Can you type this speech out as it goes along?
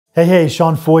Hey,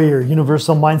 Sean Foyer,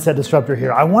 Universal Mindset Disruptor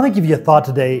here. I want to give you a thought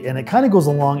today, and it kind of goes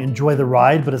along enjoy the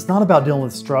ride, but it's not about dealing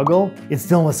with struggle, it's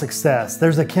dealing with success.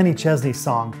 There's a Kenny Chesney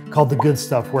song called The Good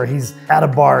Stuff where he's at a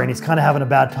bar and he's kind of having a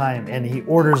bad time and he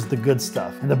orders the good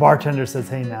stuff. And the bartender says,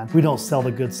 hey man, we don't sell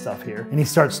the good stuff here. And he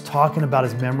starts talking about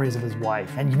his memories of his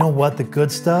wife. And you know what? The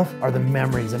good stuff are the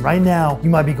memories. And right now, you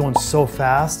might be going so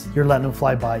fast, you're letting them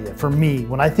fly by you. For me,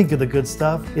 when I think of the good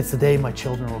stuff, it's the day my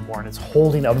children were born. It's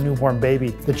holding a newborn baby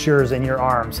that's yours in your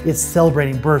arms. It's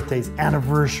celebrating birthdays,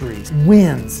 anniversaries,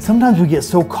 wins. Sometimes we get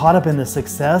so caught up in the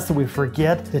success that we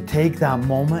forget to take that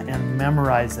moment and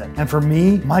memorize it. And for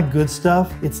me, my good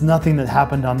stuff, it's nothing that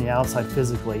happened on the outside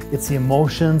physically. It's the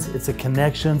emotions, it's the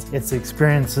connections, it's the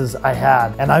experiences I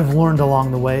had. And I've learned along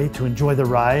the way to enjoy the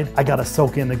ride. I gotta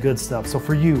soak in the good stuff. So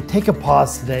for you, take a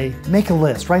pause today, make a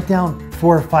list, write down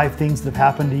 4 or 5 things that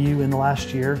have happened to you in the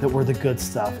last year that were the good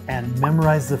stuff, and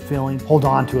memorize the feeling, hold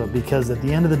on to it, because at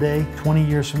the end of the day, 20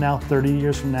 years from now, 30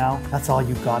 years from now, that's all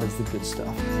you've got is the good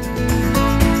stuff.